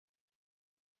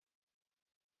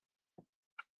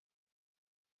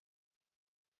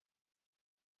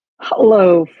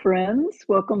Hello, friends.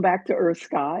 Welcome back to Earth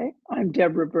Sky. I'm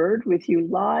Deborah Bird with you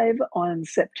live on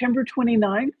September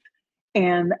 29th,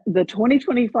 and the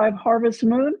 2025 harvest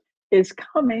moon is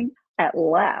coming at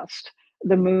last.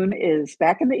 The moon is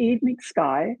back in the evening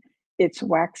sky. It's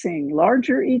waxing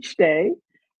larger each day,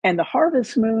 and the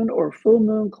harvest moon or full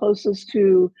moon closest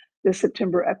to the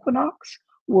September equinox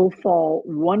will fall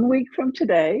 1 week from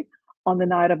today on the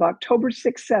night of October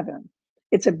 6th, 7.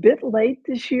 It's a bit late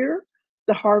this year.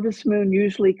 The harvest moon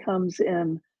usually comes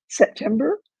in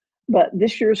September, but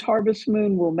this year's harvest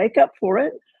moon will make up for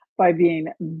it by being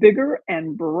bigger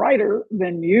and brighter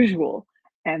than usual.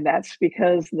 And that's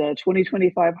because the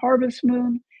 2025 harvest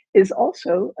moon is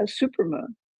also a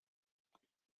supermoon.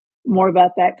 More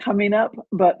about that coming up.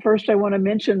 But first, I want to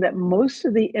mention that most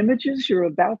of the images you're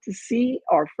about to see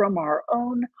are from our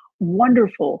own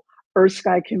wonderful Earth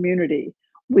Sky community.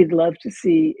 We'd love to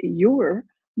see your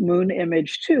moon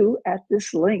image too at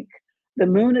this link. The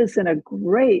moon is in a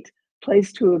great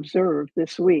place to observe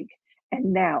this week.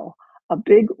 And now, a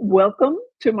big welcome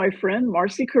to my friend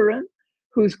Marcy Curran,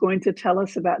 who's going to tell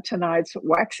us about tonight's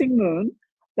waxing moon.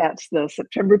 That's the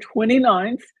September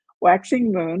 29th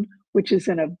waxing moon, which is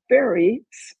in a very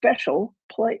special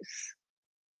place.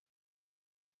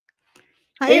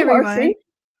 Hi, hey, everyone. Marcy.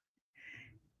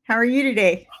 How are you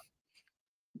today?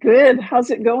 Good.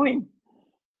 How's it going?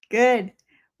 Good.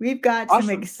 We've got Awesome.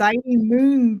 some exciting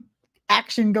moon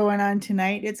action going on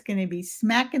tonight. It's going to be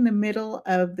smack in the middle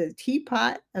of the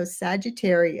teapot of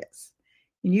Sagittarius.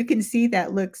 And you can see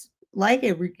that looks like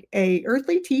a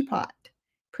earthly teapot.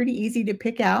 Pretty easy to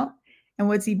pick out. And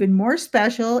what's even more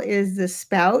special is the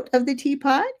spout of the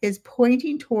teapot is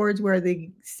pointing towards where the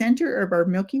center of our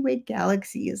Milky Way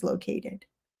galaxy is located.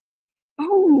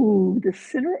 Oh, the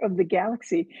center of the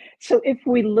galaxy. So if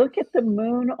we look at the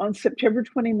moon on September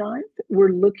 29th, we're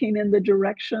looking in the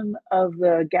direction of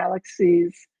the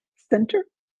galaxy's center?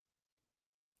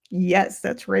 Yes,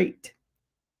 that's right.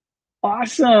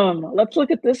 Awesome. Let's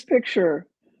look at this picture.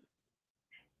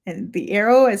 And the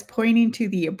arrow is pointing to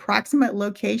the approximate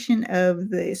location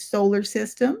of the solar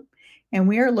system. And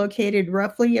we are located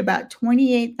roughly about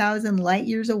 28,000 light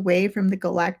years away from the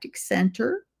galactic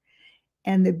center.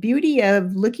 And the beauty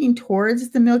of looking towards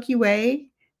the Milky Way,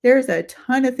 there's a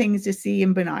ton of things to see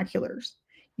in binoculars.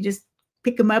 You just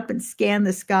pick them up and scan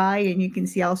the sky, and you can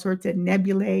see all sorts of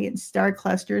nebulae and star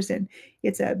clusters. And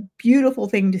it's a beautiful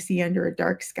thing to see under a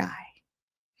dark sky.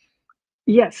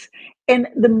 Yes, and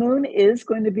the moon is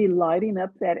going to be lighting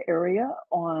up that area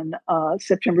on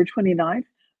September 29th.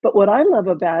 But what I love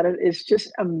about it is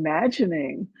just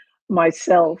imagining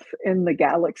myself in the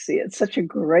galaxy. It's such a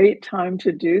great time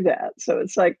to do that. So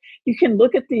it's like you can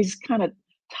look at these kind of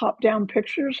top-down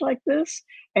pictures like this,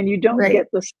 and you don't Right. get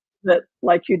this that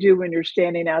like you do when you're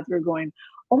standing out there going,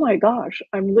 "Oh my gosh,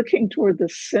 I'm looking toward the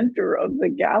center of the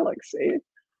galaxy."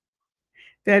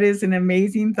 That is an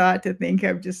amazing thought to think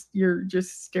of. You're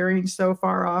just staring so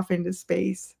far off into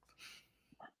space.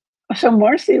 So,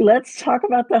 Marcy, let's talk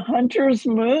about the Hunter's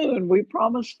Moon. We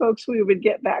promised folks we would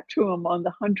get back to them on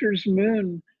the Hunter's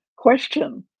Moon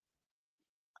question.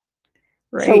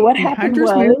 Right. So, what The happened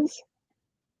Hunter's Moon. was,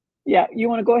 yeah, you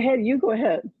want to go ahead? You go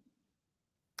ahead.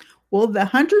 Well, the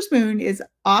Hunter's Moon is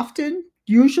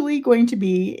usually going to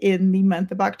be in the month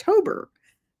of October,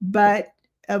 but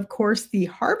of course, the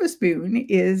harvest moon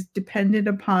is dependent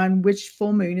upon which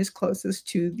full moon is closest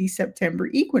to the September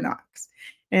equinox.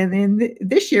 And then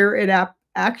this year, it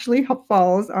actually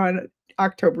falls on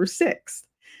October 6th.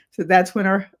 So that's when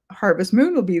our harvest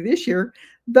moon will be this year.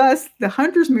 Thus, the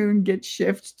Hunter's Moon gets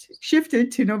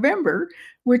shifted to November,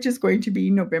 which is going to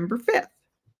be November 5th.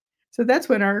 So that's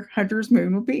when our Hunter's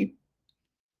Moon will be.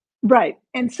 Right.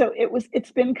 And so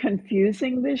it's been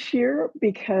confusing this year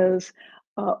because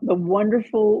the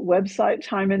wonderful website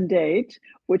Time and Date,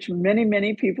 which many,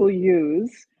 many people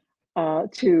use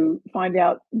to find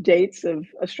out dates of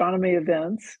astronomy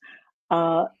events,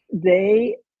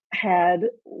 they had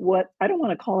what I don't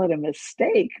want to call it a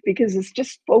mistake because it's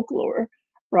just folklore,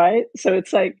 right? So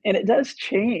it's like, and it does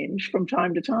change from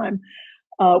time to time.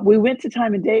 We went to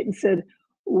Time and Date and said,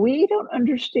 we don't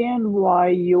understand why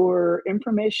your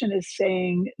information is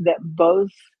saying that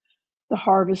both the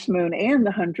harvest moon and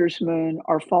the hunter's moon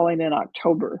are falling in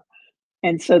October.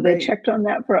 And so they checked on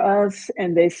that for us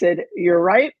and they said, you're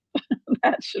right.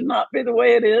 That should not be the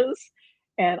way it is.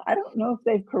 And I don't know if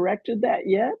they've corrected that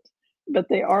yet, but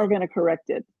they are going to correct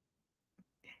it.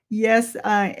 Yes.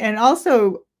 And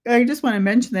also, I just want to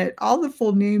mention that all the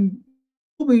full moon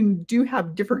do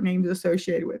have different names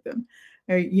associated with them.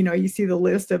 You see the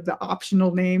list of the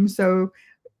optional names. So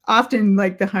often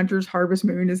like the hunter's harvest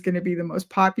moon is going to be the most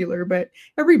popular, but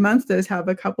every month does have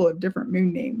a couple of different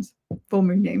moon names, full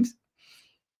moon names.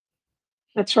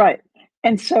 That's right.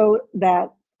 And so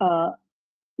that,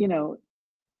 you know,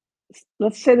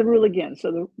 let's say the rule again.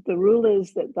 So the rule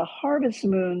is that the harvest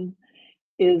moon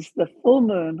is the full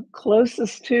moon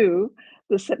closest to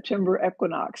the September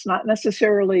equinox, not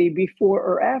necessarily before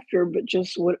or after, but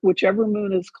just whichever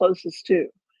moon is closest to.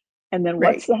 And then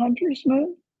Right. what's the hunter's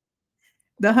moon?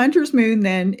 The hunter's moon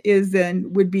then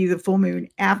would be the full moon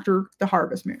after the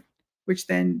harvest moon, which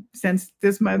then, since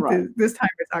this month Right. is this time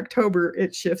is October,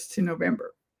 it shifts to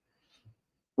November.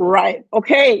 Right.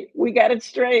 Okay, we got it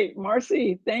straight.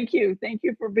 Marcy, thank you. Thank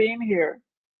you for being here.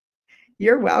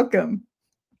 You're welcome.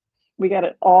 We got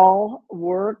it all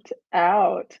worked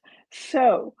out.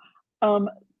 So, um,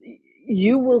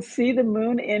 you will see the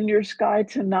moon in your sky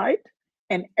tonight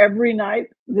and every night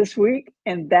this week,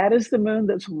 and that is the moon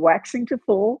that's waxing to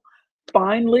full,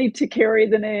 finally to carry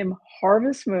the name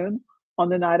Harvest Moon on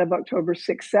the night of October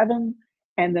 6, 7,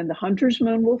 and then the Hunter's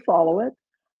Moon will follow it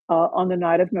on the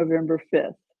night of November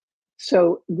 5th.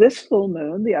 So this full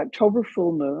moon, the October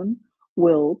full moon,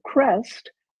 will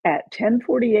crest at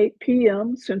 10:48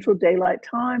 p.m. Central Daylight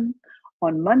Time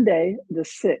on Monday, the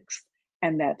 6th,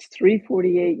 and that's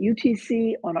 3:48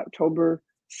 UTC on October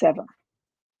 7th.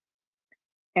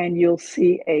 And you'll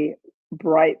see a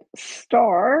bright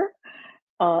star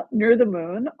near the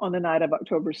moon on the night of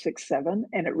October 6, 7,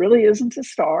 and it really isn't a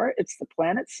star, it's the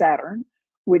planet Saturn,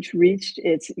 which reached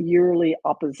its yearly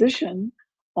opposition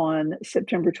on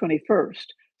September 21st.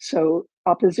 So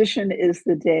opposition is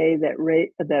the day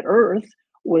that Earth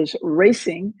was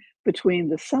racing between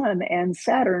the sun and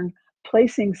Saturn,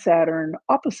 placing Saturn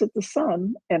opposite the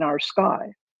sun in our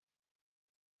sky.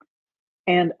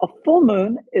 And a full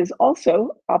moon is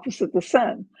also opposite the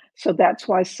sun. So that's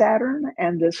why Saturn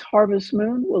and this harvest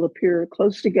moon will appear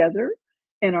close together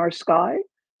in our sky.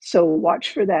 So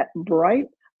watch for that bright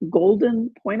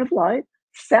golden point of light,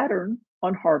 Saturn,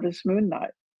 on harvest moon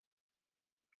night.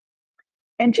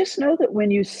 And just know that when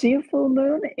you see a full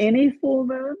moon, any full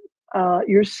moon,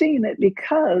 you're seeing it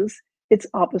because it's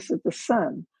opposite the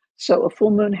sun. So a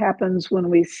full moon happens when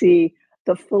we see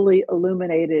the fully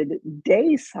illuminated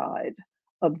day side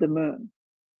of the moon.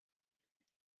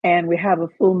 And we have a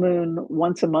full moon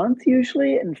once a month,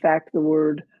 usually. In fact, the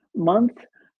word month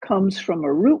comes from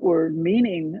a root word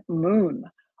meaning moon.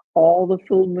 All the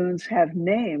full moons have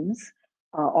names,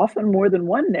 often more than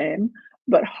one name,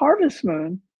 but harvest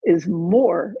moon is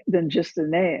more than just a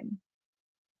name.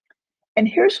 And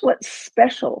here's what's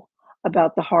special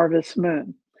about the harvest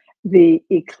moon: the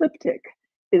ecliptic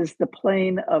is the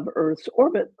plane of Earth's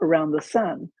orbit around the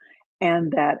sun,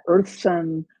 and that Earth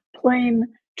sun plane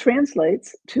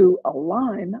translates to a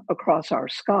line across our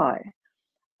sky.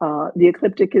 The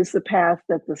ecliptic is the path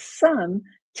that the sun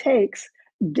takes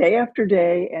day after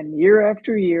day and year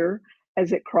after year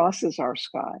as it crosses our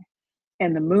sky.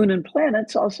 And the moon and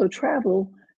planets also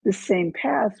travel the same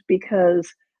path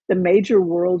because the major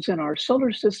worlds in our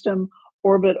solar system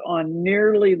orbit on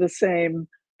nearly the same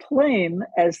plane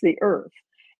as the Earth.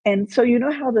 And so, you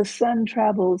know how the sun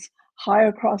travels high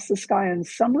across the sky in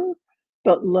summer,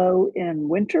 but low in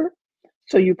winter?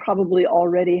 So, you probably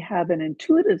already have an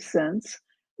intuitive sense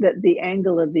that the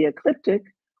angle of the ecliptic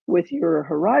with your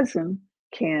horizon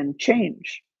can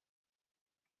change.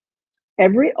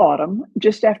 Every autumn,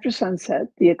 just after sunset,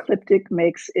 the ecliptic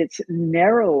makes its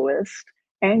narrowest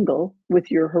angle with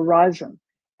your horizon,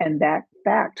 and that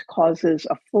fact causes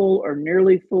a full or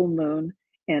nearly full moon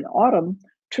in autumn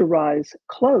to rise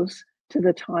close to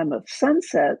the time of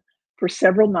sunset for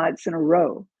several nights in a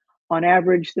row. On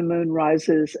average, the moon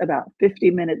rises about 50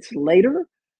 minutes later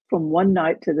from one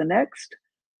night to the next,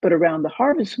 but around the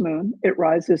harvest moon, it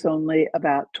rises only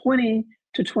about 20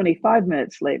 to 25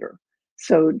 minutes later.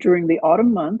 So during the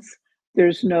autumn months,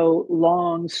 there's no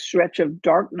long stretch of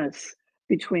darkness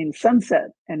between sunset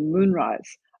and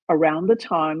moonrise around the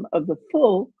time of the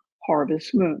full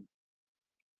harvest moon.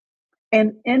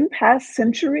 And in past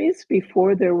centuries,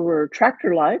 before there were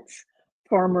tractor lights,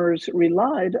 farmers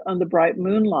relied on the bright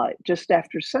moonlight just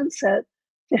after sunset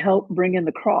to help bring in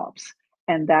the crops.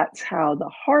 And that's how the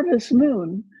harvest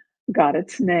moon got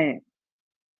its name.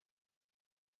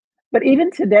 But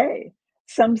even today,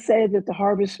 some say that the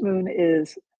harvest moon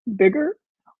is bigger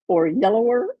or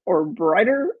yellower or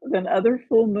brighter than other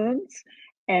full moons.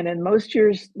 And in most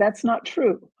years, that's not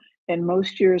true. In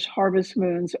most years, harvest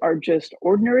moons are just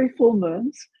ordinary full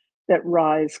moons that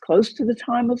rise close to the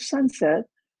time of sunset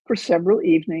for several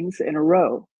evenings in a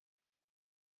row.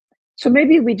 So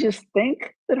maybe we just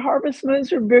think that harvest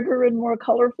moons are bigger and more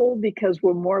colorful because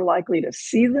we're more likely to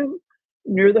see them,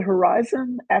 near the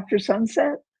horizon after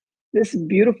sunset. This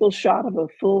beautiful shot of a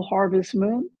full harvest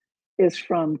moon is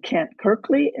from Kent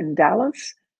Kirkley in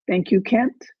Dallas. Thank you,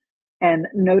 Kent. And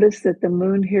notice that the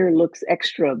moon here looks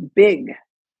extra big.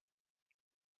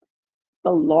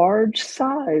 The large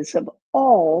size of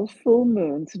all full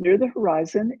moons near the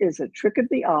horizon is a trick of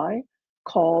the eye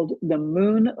called the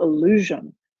moon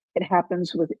illusion. It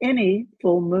happens with any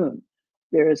full moon.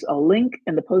 There is a link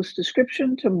in the post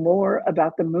description to more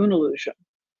about the moon illusion.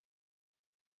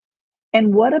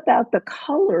 And what about the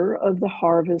color of the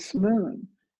harvest moon?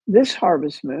 This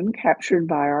harvest moon, captured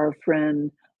by our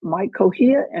friend Mike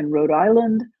Cohia in Rhode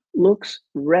Island, looks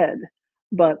red.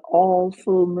 But all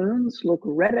full moons look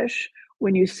reddish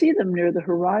when you see them near the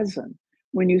horizon.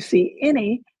 When you see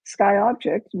any sky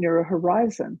object near a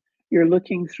horizon, you're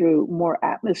looking through more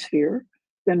atmosphere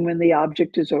than when the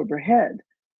object is overhead.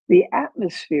 The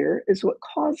atmosphere is what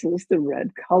causes the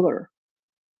red color.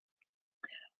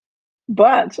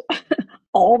 But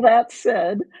all that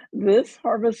said, this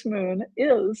harvest moon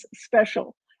is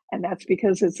special, and that's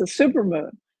because it's a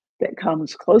supermoon that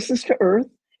comes closest to Earth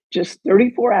just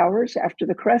 34 hours after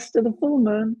the crest of the full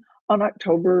moon on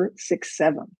October 6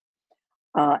 7.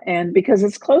 And because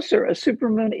it's closer, a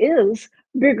supermoon is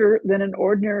bigger than an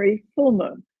ordinary full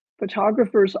moon.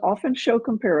 Photographers often show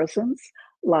comparisons,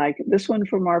 like this one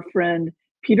from our friend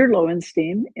Peter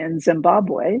Lowenstein in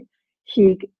Zimbabwe.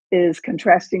 He is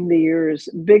contrasting the year's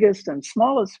biggest and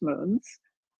smallest moons.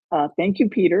 Thank you,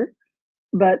 Peter.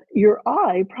 But your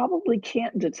eye probably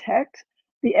can't detect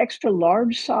the extra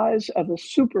large size of a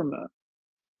supermoon.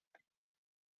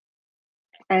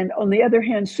 And on the other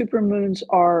hand, supermoons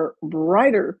are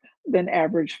brighter than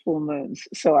average full moons.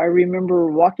 So I remember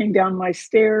walking down my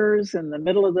stairs in the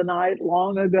middle of the night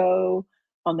long ago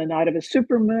on the night of a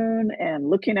supermoon and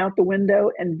looking out the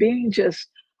window and being just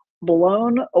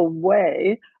blown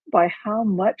away by how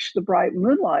much the bright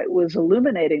moonlight was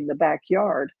illuminating the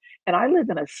backyard. And I live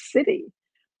in a city.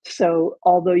 So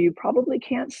although you probably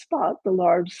can't spot the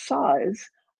large size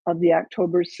of the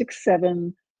October 6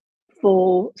 7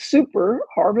 full super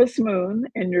harvest moon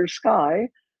in your sky,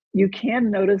 you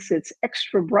can notice its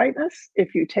extra brightness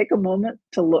if you take a moment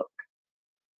to look.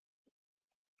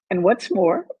 And what's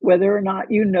more, whether or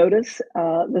not you notice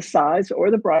the size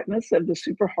or the brightness of the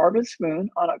super harvest moon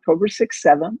on October 6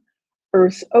 7,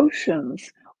 Earth's oceans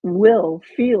will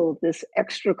feel this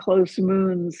extra close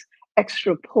moon's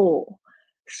extra pull.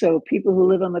 So people who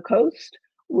live on the coast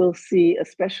will see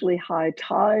especially high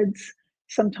tides,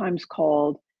 sometimes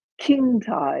called king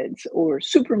tides or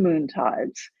supermoon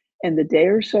tides, in the day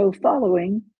or so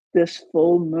following this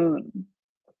full moon.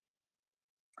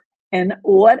 And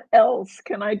what else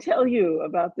can I tell you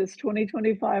about this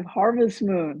 2025 harvest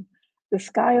moon? The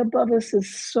sky above us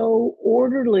is so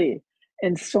orderly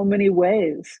in so many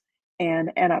ways.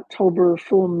 And an October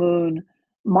full moon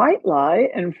might lie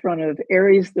in front of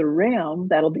Aries the ram.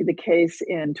 That'll be the case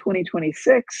in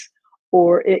 2026.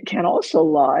 Or it can also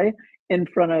lie in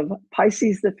front of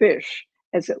Pisces the fish,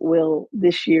 as it will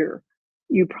this year.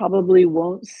 You probably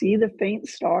won't see the faint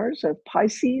stars of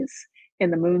Pisces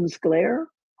in the moon's glare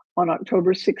on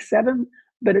October 6 7,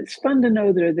 but it's fun to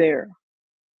know they're there.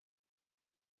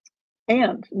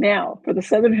 And now for the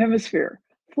Southern Hemisphere,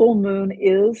 full moon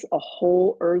is a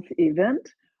whole Earth event.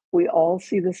 We all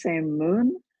see the same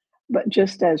moon, but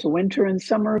just as winter and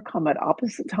summer come at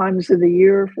opposite times of the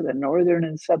year for the Northern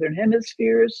and Southern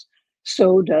Hemispheres,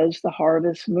 so does the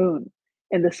harvest moon.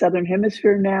 In the Southern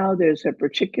Hemisphere now, there's a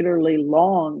particularly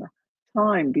long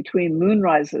time between moon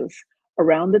rises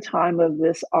around the time of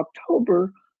this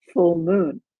October full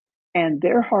moon. And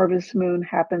their harvest moon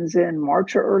happens in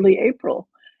March or early April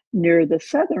near the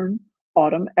southern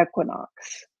autumn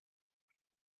equinox.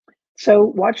 So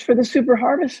watch for the super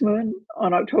harvest moon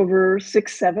on October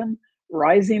 6 7,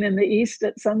 rising in the east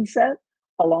at sunset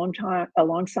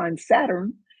alongside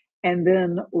Saturn. And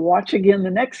then watch again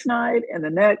the next night and the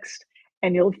next,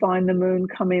 and you'll find the moon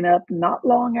coming up not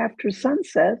long after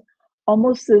sunset,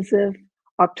 almost as if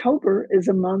October is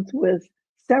a month with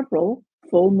several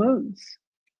full moons.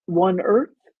 One Earth,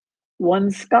 one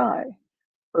sky,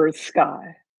 Earth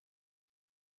sky.